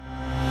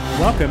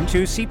Welcome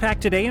to CPAC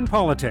Today in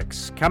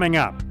Politics. Coming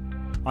up,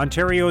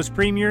 Ontario's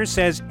Premier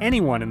says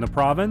anyone in the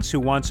province who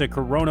wants a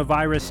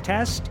coronavirus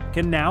test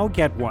can now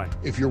get one.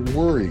 If you're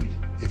worried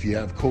if you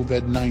have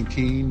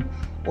COVID-19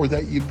 or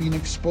that you've been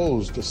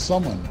exposed to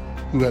someone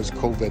who has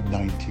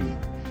COVID-19,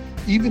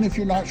 even if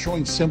you're not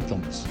showing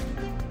symptoms,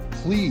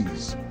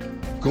 please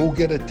go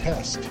get a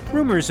test.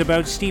 Rumors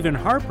about Stephen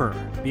Harper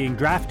being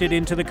drafted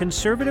into the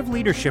Conservative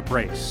leadership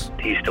race.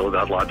 He's still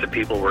got lots of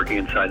people working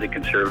inside the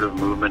Conservative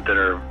movement that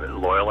are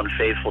loyal and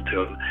faithful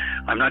to him.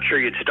 I'm not sure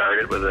you'd start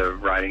it with a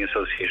riding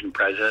association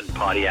president in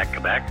Pontiac,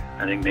 Quebec.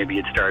 I think maybe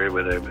you'd start it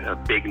with a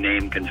big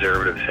name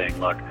Conservative saying,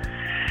 look,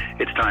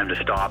 it's time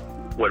to stop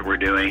what we're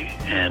doing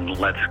and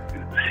let's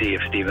see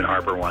if Stephen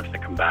Harper wants to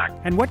come back.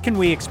 And what can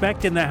we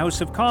expect in the House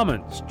of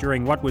Commons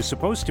during what was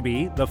supposed to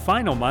be the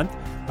final month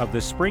of the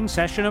spring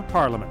session of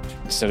Parliament?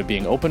 Instead of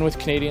being open with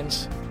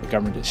Canadians, the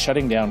government is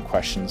shutting down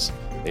questions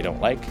they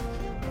don't like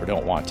or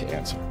don't want to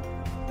answer.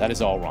 That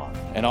is all wrong.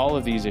 And all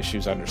of these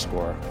issues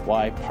underscore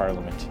why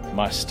Parliament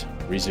must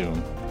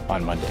resume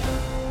on Monday.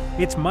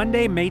 It's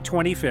Monday, May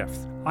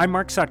 25th. I'm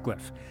Mark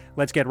Sutcliffe.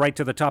 Let's get right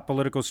to the top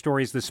political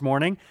stories this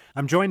morning.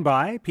 I'm joined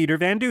by Peter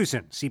Van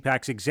Dusen,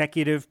 CPAC's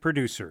executive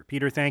producer.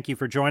 Peter, thank you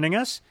for joining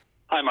us.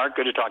 Hi, Mark.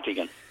 Good to talk to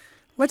you again.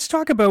 Let's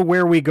talk about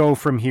where we go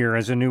from here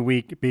as a new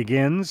week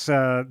begins.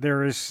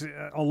 There is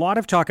a lot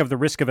of talk of the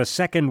risk of a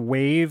second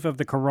wave of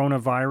the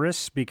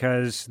coronavirus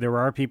because there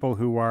are people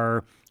who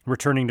are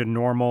returning to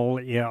normal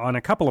on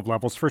a couple of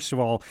levels. First of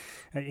all,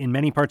 in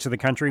many parts of the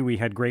country, we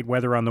had great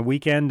weather on the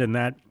weekend, and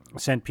that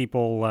sent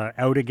people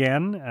out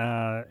again,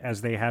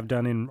 as they have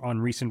done on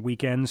recent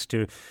weekends,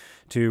 to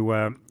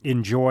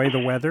enjoy the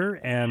weather.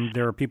 And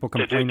there are people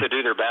complaining to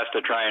do their best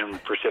to try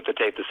and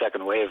precipitate the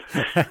second wave.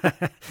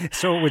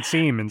 So it would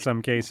seem in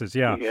some cases,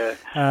 yeah.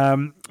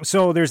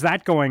 So there's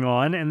that going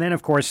on, and then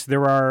of course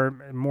there are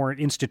more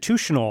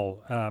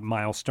institutional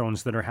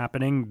milestones that are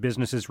happening.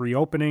 Businesses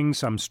reopening,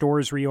 some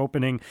stores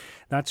reopening,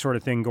 that sort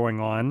of thing going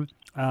on.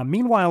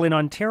 Meanwhile, in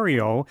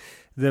Ontario,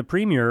 the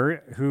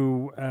Premier,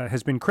 who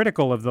has been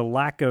critical of the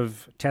lack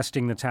of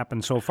testing that's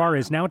happened so far,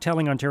 is now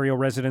telling Ontario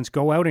residents,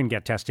 go out and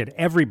get tested.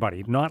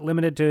 Everybody, not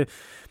limited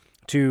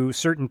to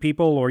certain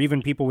people or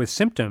even people with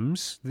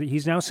symptoms.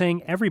 He's now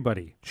saying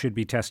everybody should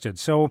be tested.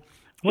 So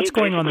what's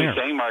going on there?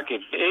 He's saying, Mark,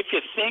 if you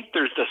think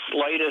there's the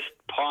slightest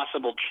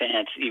possible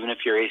chance, even if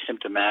you're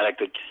asymptomatic,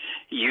 that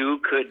you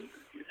could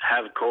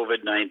have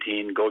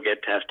COVID-19, go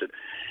get tested.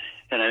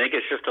 And I think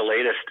it's just the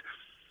latest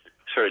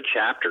sort of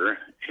chapter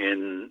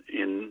in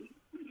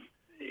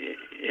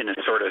a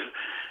sort of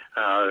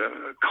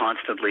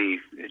constantly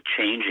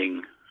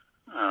changing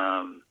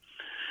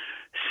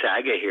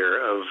saga here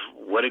of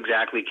what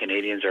exactly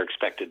Canadians are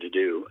expected to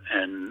do,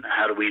 and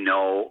how do we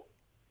know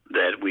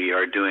that we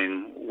are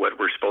doing what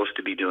we're supposed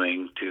to be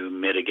doing to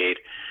mitigate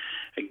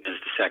against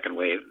the second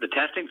wave. The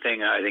testing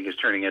thing, I think, is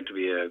turning out to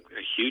be a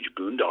huge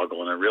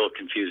boondoggle and a real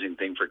confusing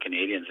thing for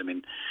Canadians. I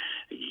mean,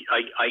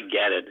 I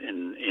get it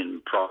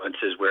in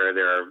provinces where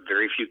there are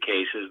very few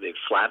cases. They've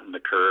flattened the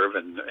curve,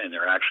 and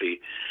they're actually,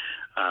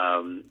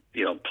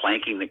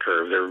 planking the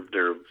curve.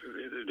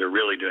 They're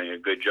really doing a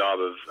good job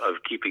of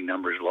keeping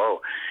numbers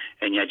low.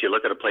 And yet, you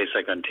look at a place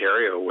like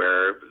Ontario,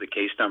 where the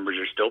case numbers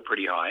are still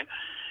pretty high,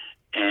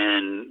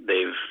 and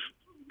they've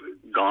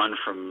gone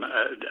from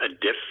a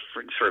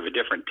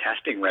different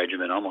testing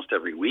regimen almost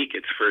every week.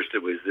 First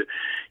it was,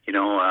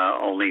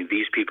 only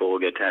these people will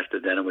get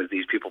tested. Then it was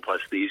these people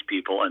plus these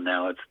people, and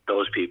now it's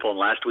those people. And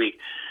last week,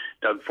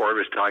 Doug Ford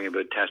was talking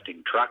about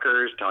testing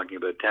truckers, talking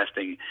about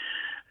testing.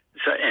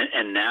 So,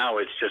 and now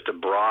it's just a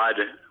broad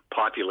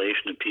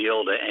population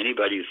appeal to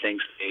anybody who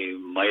thinks they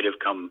might have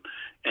come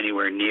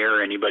anywhere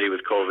near anybody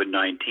with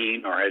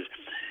COVID-19 or has,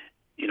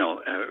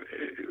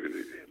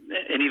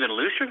 and even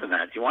looser than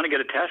that. If you want to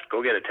get a test,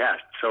 go get a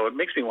test. So it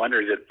makes me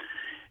wonder,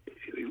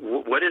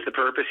 what is the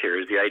purpose here?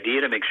 Is the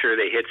idea to make sure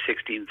they hit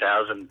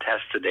 16,000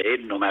 tests a day,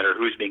 no matter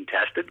who's being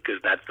tested, because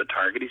that's the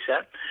target he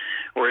set?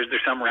 Or is there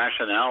some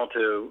rationale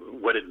to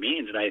what it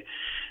means? And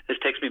this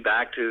takes me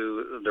back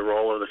to the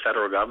role of the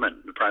federal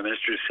government. The Prime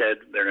Minister said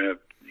they're going to,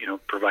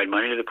 provide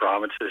money to the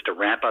provinces to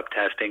ramp up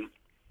testing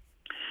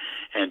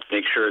and to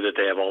make sure that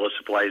they have all the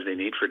supplies they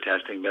need for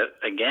testing. But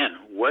again,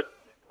 what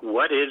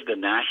is the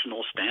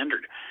national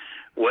standard?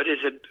 What is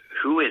it?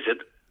 Who is it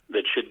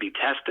that should be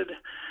tested?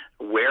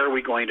 Where are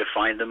we going to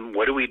find them?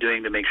 What are we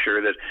doing to make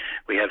sure that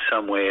we have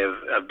some way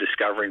of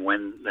discovering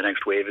when the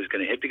next wave is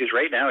going to hit? Because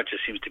right now it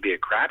just seems to be a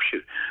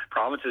crapshoot.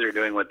 Provinces are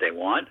doing what they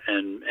want,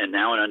 and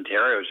now in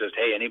Ontario it's just,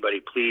 hey, anybody,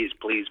 please,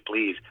 please,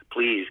 please,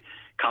 please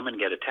come and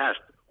get a test.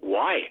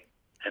 Why?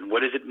 And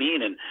what does it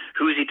mean? And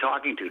who is he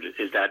talking to?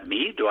 Is that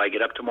me? Do I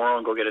get up tomorrow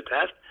and go get a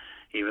test,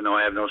 even though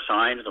I have no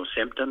signs, no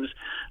symptoms?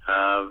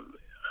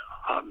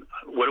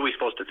 What are we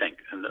supposed to think?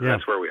 And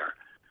that's where we are.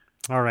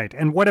 All right.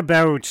 And what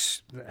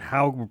about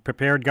how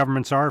prepared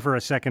governments are for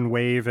a second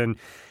wave, and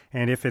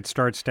if it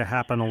starts to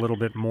happen a little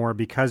bit more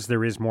because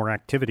there is more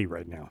activity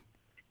right now?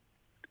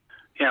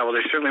 Yeah, well,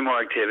 there's certainly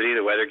more activity.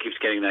 The weather keeps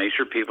getting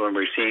nicer. People, and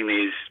we're seeing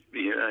these,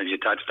 as you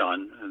touched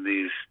on,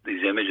 these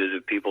images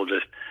of people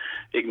just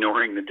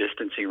ignoring the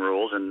distancing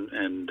rules and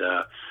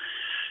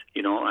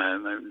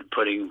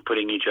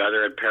putting each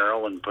other at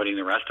peril and putting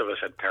the rest of us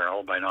at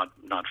peril by not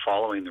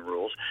following the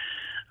rules.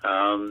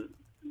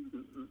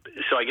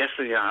 So I guess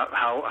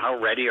how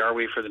ready are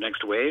we for the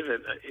next wave?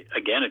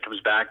 Again, it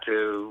comes back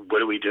to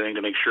what are we doing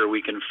to make sure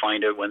we can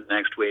find out when the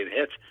next wave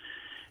hits,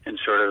 and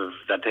sort of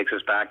that takes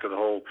us back to the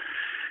whole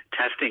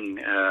testing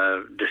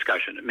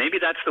discussion. Maybe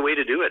that's the way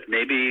to do it.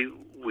 Maybe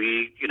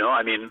we,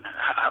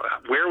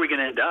 where are we going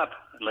to end up?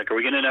 Like, are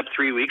we going to end up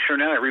 3 weeks from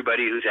now?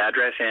 Everybody whose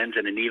address ends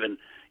in an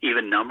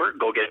even number,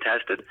 go get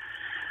tested.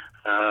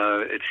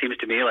 It seems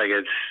to me like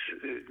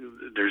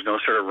there's no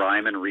sort of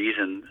rhyme and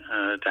reason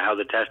to how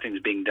the testing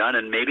is being done,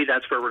 and maybe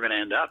that's where we're going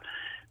to end up.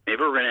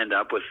 Maybe we're going to end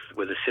up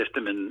with a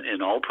system in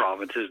all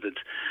provinces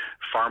that's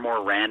far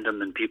more random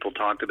than people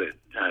talked about.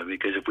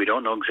 Because if we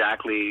don't know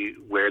exactly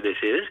where this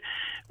is,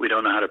 we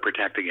don't know how to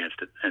protect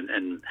against it.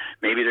 And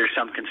maybe there's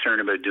some concern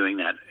about doing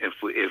that. If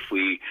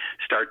we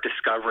start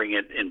discovering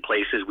it in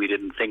places we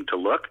didn't think to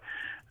look,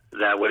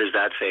 what does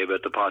that say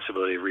about the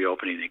possibility of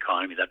reopening the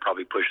economy? That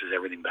probably pushes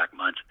everything back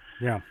months.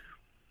 Yeah.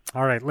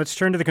 All right, let's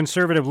turn to the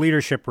Conservative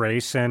leadership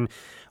race. And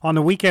on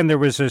the weekend, there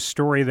was a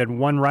story that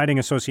one riding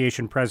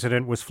association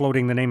president was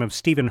floating the name of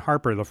Stephen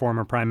Harper, the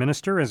former prime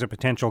minister, as a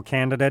potential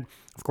candidate.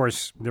 Of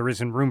course, there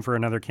isn't room for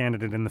another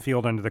candidate in the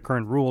field under the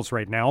current rules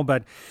right now.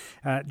 But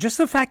just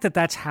the fact that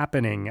that's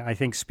happening, I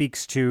think,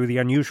 speaks to the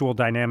unusual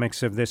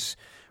dynamics of this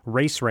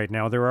race right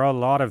now. There are a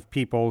lot of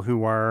people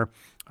who are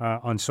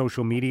on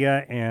social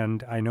media,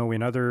 and I know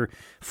in other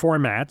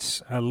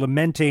formats,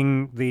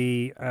 lamenting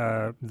the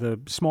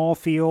small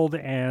field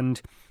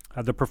and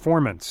the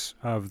performance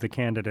of the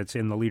candidates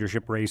in the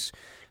leadership race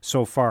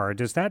so far.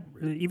 Does that,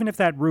 even if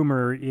that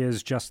rumor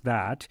is just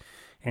that,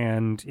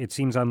 and it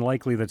seems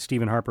unlikely that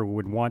Stephen Harper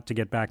would want to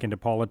get back into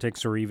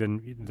politics, or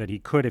even that he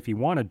could if he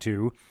wanted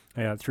to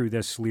through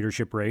this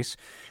leadership race,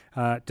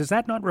 does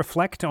that not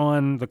reflect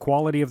on the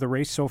quality of the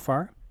race so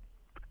far?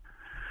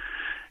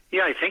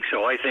 Yeah, I think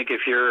so. I think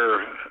if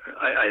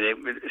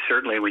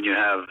certainly when you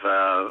have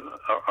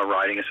a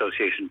riding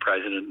association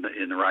president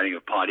in the riding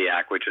of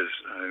Pontiac, which is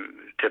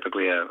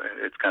typically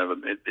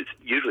it's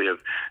usually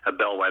a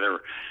bellwether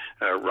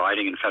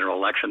riding in federal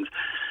elections,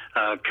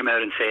 come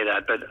out and say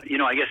that. But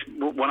I guess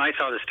when I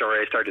saw the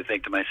story, I started to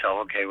think to myself,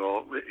 okay,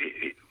 well,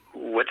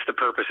 what's the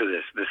purpose of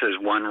this? This is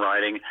one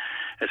riding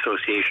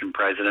association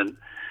president.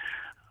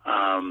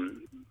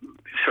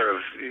 Sort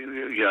of,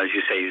 as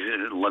you say,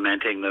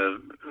 lamenting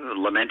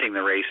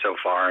the race so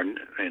far, and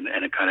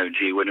a kind of,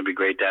 gee, wouldn't it be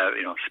great to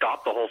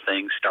stop the whole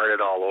thing, start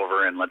it all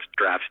over, and let's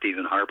draft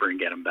Stephen Harper and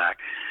get him back.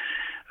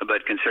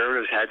 But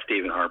Conservatives had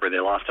Stephen Harper. They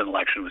lost an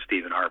election with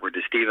Stephen Harper.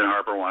 Does Stephen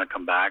Harper want to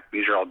come back?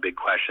 These are all big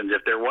questions.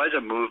 If there was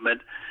a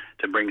movement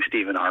to bring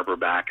Stephen Harper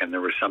back, and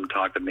there was some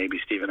talk that maybe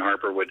Stephen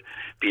Harper would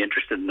be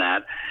interested in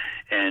that,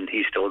 and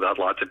he's still got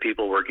lots of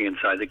people working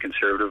inside the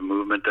Conservative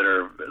movement that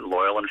are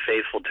loyal and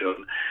faithful to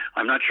him,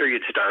 I'm not sure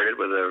you'd start it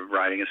with a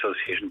riding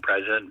association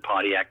president in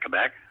Pontiac,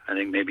 Quebec. I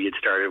think maybe you'd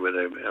start it with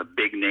a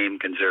big-name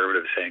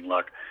Conservative saying,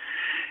 look,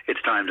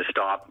 it's time to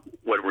stop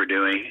what we're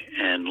doing,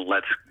 and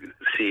let's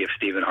see if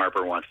Stephen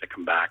Harper wants to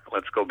come back.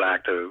 Let's go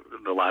back to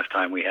the last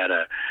time we had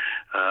a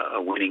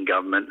winning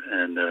government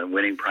and a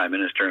winning prime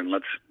minister, and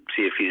let's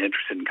see if he's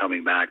interested in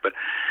coming back. But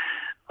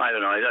I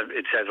don't know.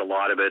 It says a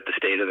lot about the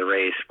state of the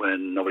race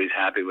when nobody's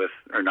happy with,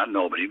 or not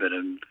nobody, but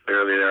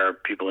clearly there are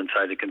people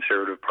inside the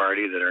Conservative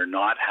Party that are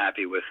not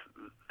happy with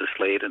the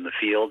slate and the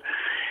field,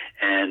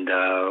 and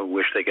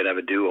wish they could have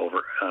a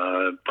do-over.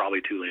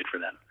 Probably too late for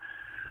them.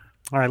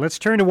 All right, let's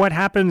turn to what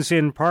happens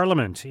in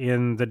Parliament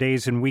in the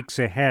days and weeks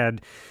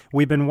ahead.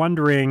 We've been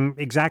wondering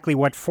exactly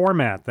what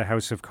format the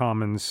House of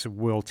Commons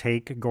will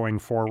take going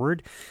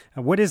forward.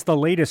 What is the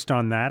latest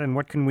on that, and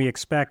what can we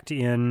expect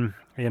in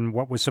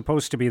what was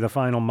supposed to be the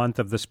final month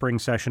of the spring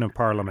session of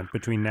Parliament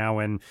between now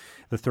and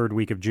the third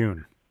week of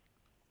June?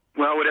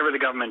 Well, whatever the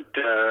government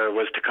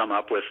was to come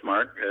up with,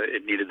 Mark,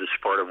 it needed the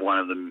support of one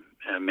of the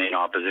main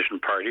opposition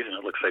parties, and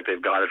it looks like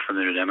they've got it from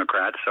the New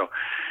Democrats. So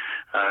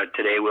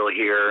today we'll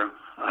hear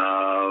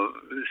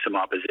some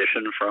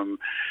opposition from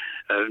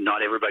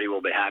not everybody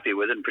will be happy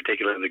with it, and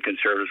particularly the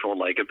Conservatives won't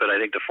like it, but I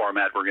think the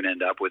format we're going to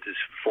end up with is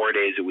 4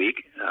 days a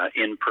week,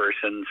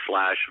 in-person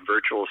 /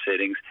 virtual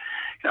sittings.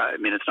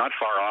 It's not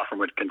far off from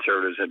what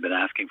Conservatives had been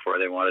asking for.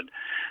 They wanted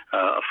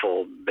a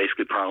full,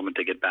 basically, Parliament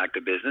to get back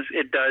to business.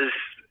 It does,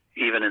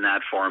 even in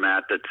that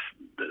format that's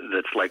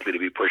likely to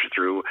be pushed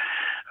through,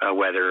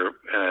 whether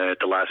at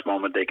the last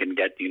moment they can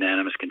get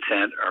unanimous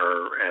consent,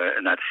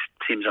 and that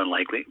seems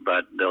unlikely,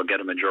 but they'll get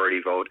a majority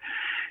vote,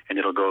 and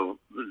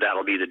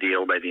that'll be the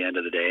deal by the end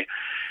of the day.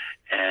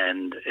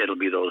 And it'll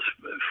be those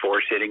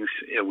 4 sittings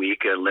a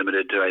week,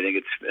 limited to, I think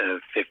it's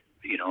a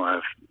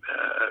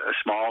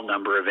small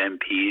number of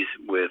MPs,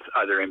 with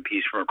other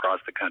MPs from across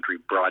the country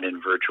brought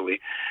in virtually.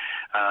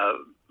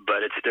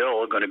 But it's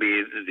still going to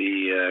be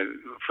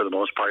for the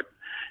most part,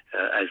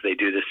 as they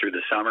do this through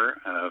the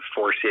summer.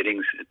 4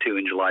 sittings, 2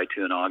 in July,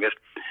 2 in August.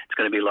 It's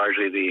going to be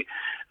largely the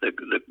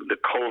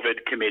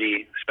COVID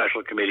committee,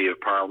 special committee of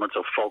Parliament,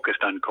 so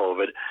focused on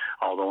COVID,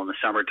 although in the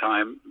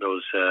summertime,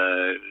 those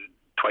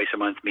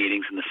twice-a-month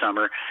meetings in the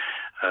summer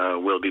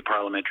will be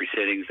parliamentary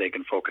sittings. They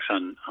can focus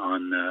on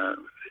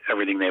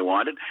everything they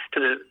wanted.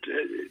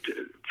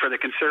 For the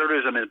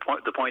Conservatives, I mean,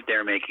 the point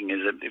they're making is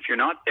that if you're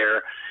not there,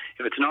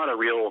 if it's not a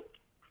real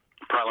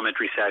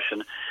parliamentary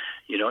session,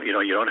 you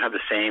don't have the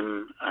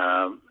same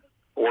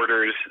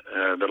orders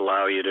that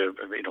allow you to,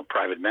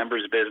 private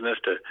members' business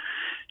to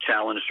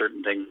challenge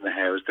certain things in the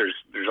House.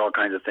 There's all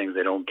kinds of things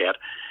they don't get.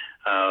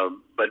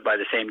 But by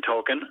the same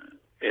token,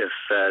 if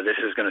this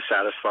is going to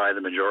satisfy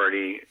the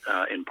majority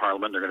in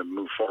Parliament, they're going to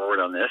move forward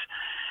on this.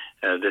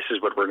 This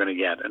is what we're going to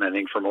get. And I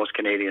think for most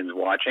Canadians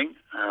watching,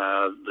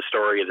 the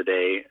story of the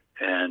day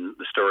and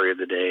the story of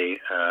the day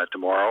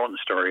tomorrow and the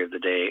story of the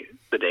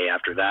day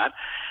after that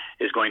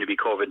is going to be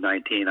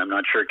COVID-19. I'm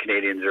not sure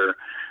Canadians are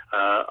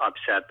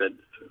upset that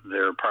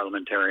their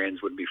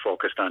parliamentarians would be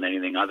focused on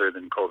anything other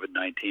than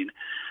COVID-19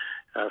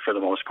 for the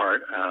most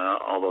part,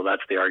 although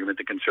that's the argument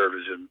the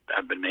Conservatives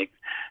have been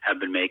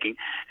making.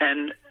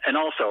 And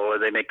also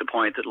they make the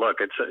point that, look,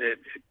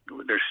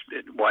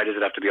 why does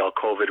it have to be all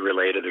COVID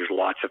related? There's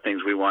lots of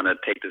things we want to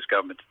take this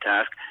government to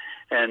task.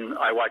 And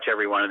I watch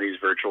every one of these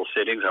virtual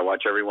sittings. I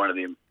watch every one of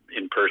the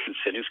in-person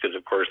sittings because,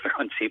 of course, they're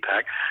on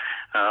CPAC.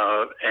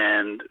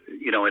 And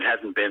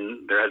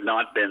there has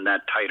not been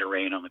that tight a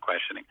rein on the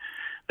questioning.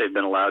 They've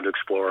been allowed to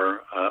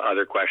explore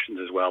other questions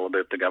as well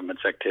about the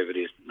government's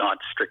activities, not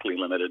strictly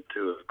limited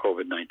to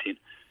COVID-19.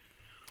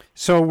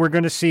 So we're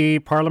going to see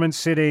Parliament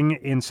sitting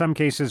in some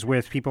cases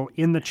with people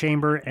in the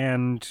chamber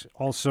and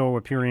also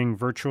appearing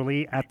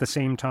virtually at the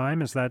same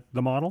time. Is that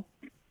the model?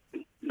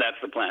 That's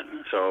the plan.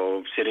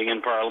 So sitting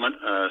in Parliament,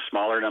 a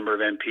smaller number of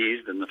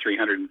MPs than the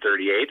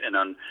 338, and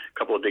on a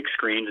couple of big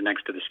screens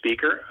next to the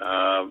Speaker,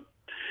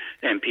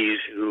 MPs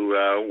who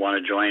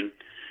want to join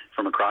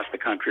from across the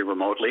country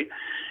remotely.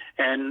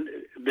 And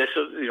this,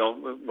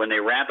 when they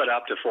ramp it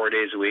up to 4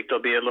 days a week,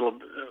 there'll be a little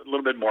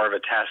bit more of a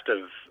test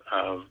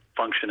of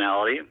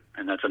functionality,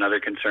 and that's another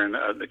concern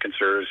the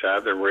Conservatives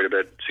have. They're worried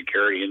about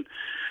security and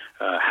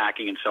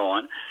hacking and so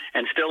on.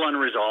 And still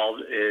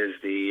unresolved is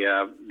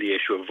the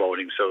issue of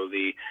voting. So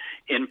the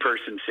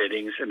in-person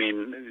sittings, I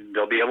mean,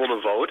 they'll be able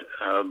to vote,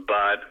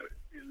 but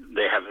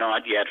they have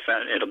not yet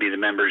found. It'll be the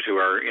members who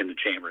are in the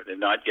chamber. They've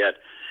not yet,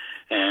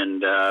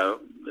 and a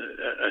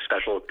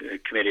special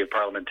committee of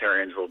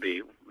parliamentarians will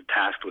be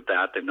tasked with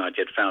that. They've not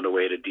yet found a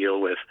way to deal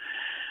with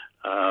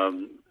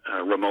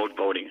remote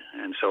voting,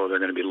 and so they're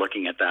going to be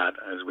looking at that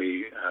as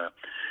we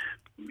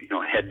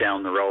head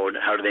down the road.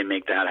 How do they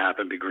make that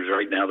happen? Because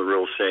right now the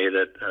rules say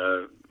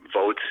that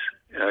votes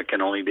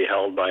can only be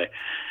held by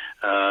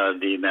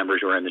the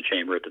members who are in the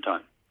chamber at the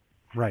time.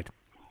 Right.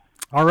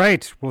 All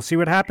right. We'll see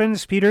what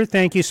happens. Peter,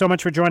 thank you so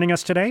much for joining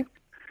us today.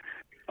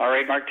 All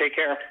right, Mark, take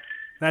care.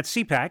 That's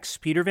CPAC's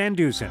Peter Van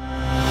Dusen.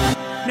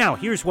 Now,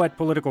 here's what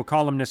political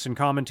columnists and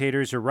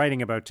commentators are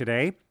writing about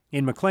today.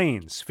 In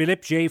Maclean's,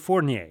 Philippe J.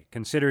 Fournier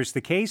considers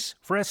the case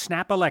for a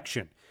snap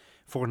election.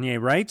 Fournier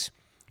writes,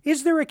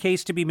 "Is there a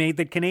case to be made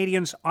that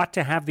Canadians ought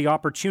to have the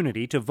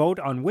opportunity to vote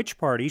on which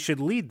party should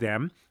lead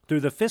them through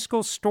the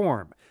fiscal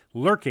storm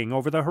lurking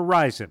over the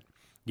horizon?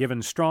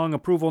 Given strong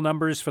approval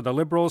numbers for the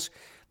Liberals,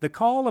 the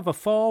call of a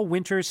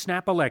fall-winter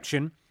snap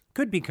election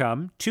could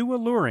become too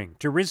alluring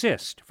to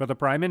resist for the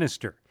Prime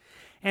Minister.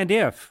 And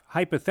if,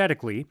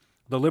 hypothetically,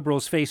 the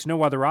Liberals face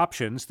no other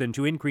options than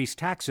to increase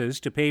taxes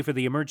to pay for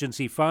the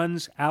emergency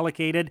funds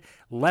allocated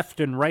left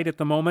and right at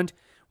the moment,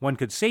 one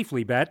could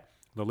safely bet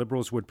the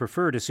Liberals would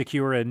prefer to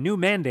secure a new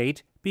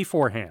mandate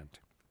beforehand."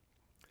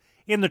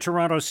 In the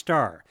Toronto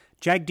Star,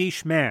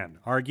 Jagdish Mann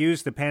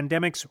argues the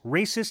pandemic's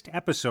racist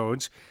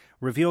episodes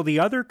reveal the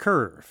other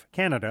curve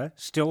Canada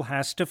still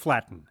has to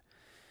flatten.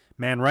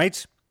 Mann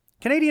writes,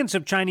 "Canadians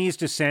of Chinese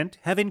descent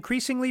have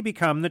increasingly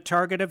become the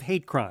target of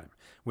hate crime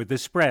with the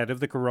spread of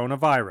the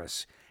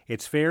coronavirus.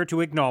 It's fair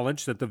to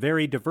acknowledge that the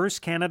very diverse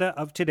Canada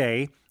of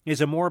today is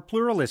a more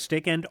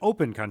pluralistic and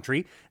open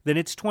country than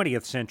its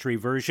 20th century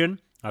version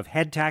of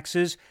head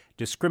taxes,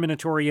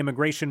 discriminatory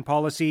immigration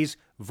policies,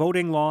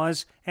 voting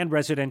laws, and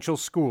residential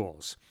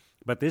schools.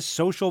 But this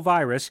social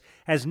virus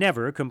has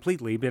never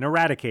completely been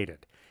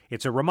eradicated.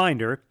 It's a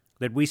reminder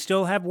that we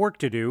still have work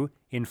to do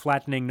in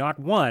flattening not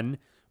one,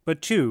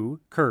 but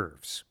two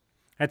curves."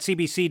 At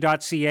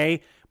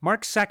CBC.ca,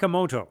 Mark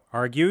Sakamoto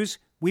argues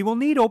we will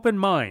need open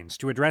minds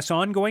to address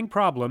ongoing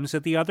problems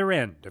at the other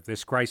end of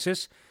this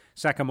crisis.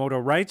 Sakamoto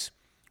writes,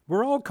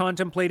 "We're all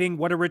contemplating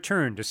what a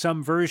return to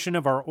some version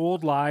of our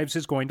old lives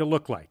is going to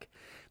look like.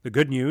 The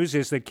good news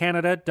is that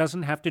Canada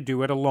doesn't have to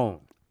do it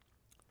alone.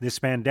 This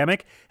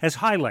pandemic has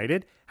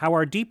highlighted how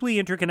our deeply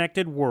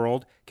interconnected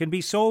world can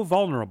be so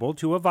vulnerable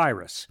to a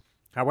virus.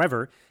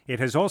 However, it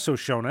has also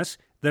shown us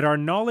that our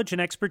knowledge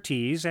and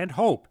expertise and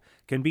hope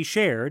can be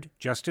shared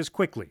just as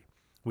quickly.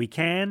 We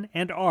can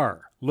and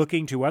are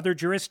looking to other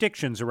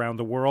jurisdictions around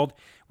the world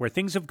where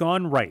things have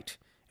gone right,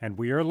 and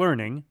we are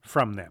learning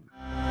from them."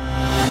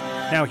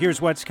 Now,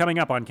 here's what's coming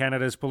up on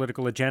Canada's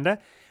political agenda.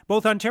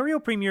 Both Ontario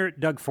Premier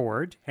Doug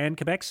Ford and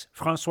Quebec's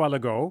François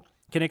Legault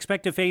can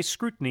expect to face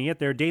scrutiny at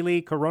their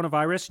daily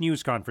coronavirus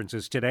news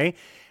conferences today.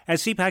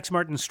 As CPAC's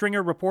Martin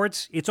Stringer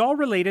reports, it's all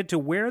related to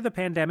where the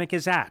pandemic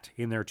is at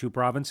in their two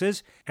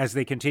provinces as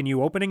they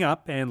continue opening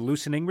up and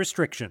loosening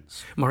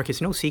restrictions. Mark, it's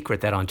no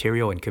secret that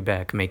Ontario and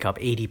Quebec make up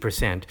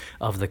 80%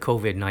 of the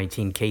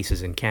COVID-19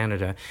 cases in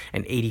Canada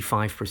and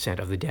 85%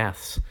 of the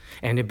deaths.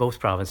 And in both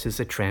provinces,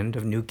 the trend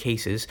of new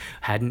cases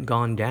hadn't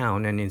gone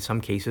down and in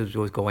some cases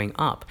was going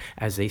up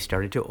as they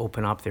started to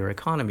open up their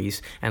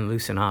economies and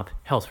loosen up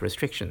health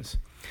restrictions.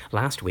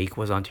 Last week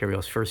was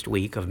Ontario's first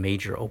week of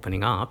major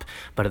opening up,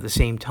 but at the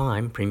same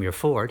time, Premier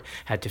Ford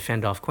had to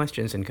fend off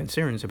questions and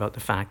concerns about the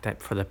fact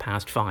that for the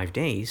past 5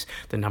 days,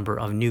 the number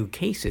of new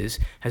cases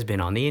has been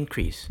on the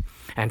increase.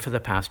 And for the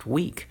past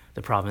week,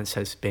 the province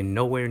has been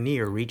nowhere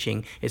near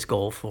reaching its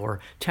goal for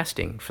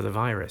testing for the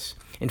virus.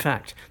 In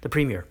fact, the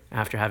Premier,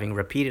 after having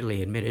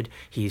repeatedly admitted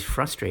he's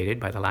frustrated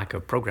by the lack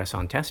of progress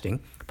on testing,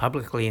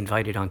 publicly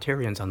invited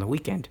Ontarians on the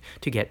weekend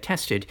to get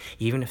tested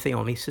even if they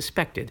only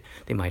suspected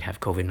they might have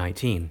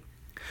COVID-19.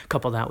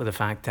 Couple that with the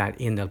fact that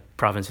in the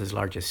province's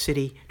largest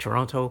city,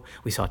 Toronto,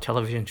 we saw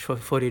television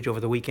footage over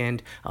the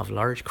weekend of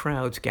large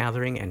crowds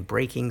gathering and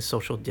breaking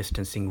social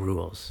distancing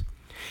rules.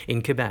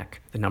 In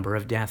Quebec, the number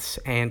of deaths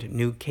and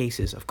new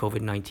cases of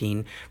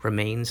COVID-19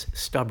 remains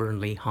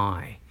stubbornly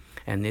high.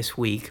 And this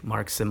week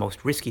marks the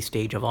most risky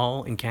stage of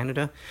all in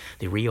Canada,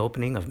 the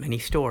reopening of many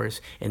stores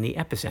in the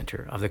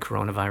epicenter of the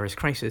coronavirus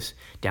crisis,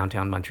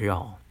 downtown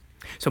Montreal.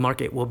 So,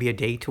 Mark, it will be a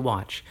day to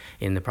watch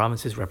in the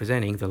provinces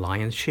representing the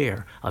lion's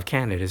share of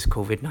Canada's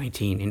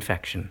COVID-19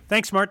 infection.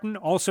 Thanks, Martin.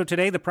 Also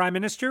today, the Prime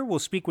Minister will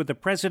speak with the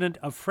President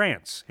of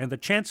France and the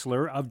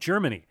Chancellor of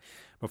Germany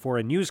before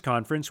a news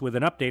conference with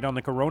an update on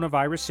the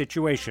coronavirus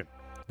situation.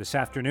 This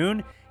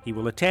afternoon, he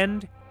will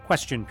attend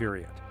Question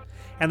Period.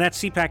 And that's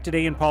CPAC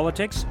Today in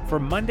Politics for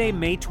Monday,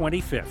 May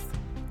 25th.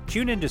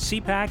 Tune into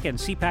CPAC and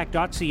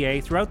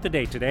CPAC.ca throughout the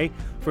day today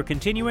for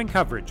continuing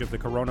coverage of the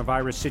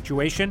coronavirus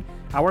situation.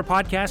 Our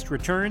podcast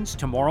returns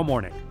tomorrow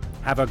morning.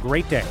 Have a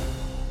great day.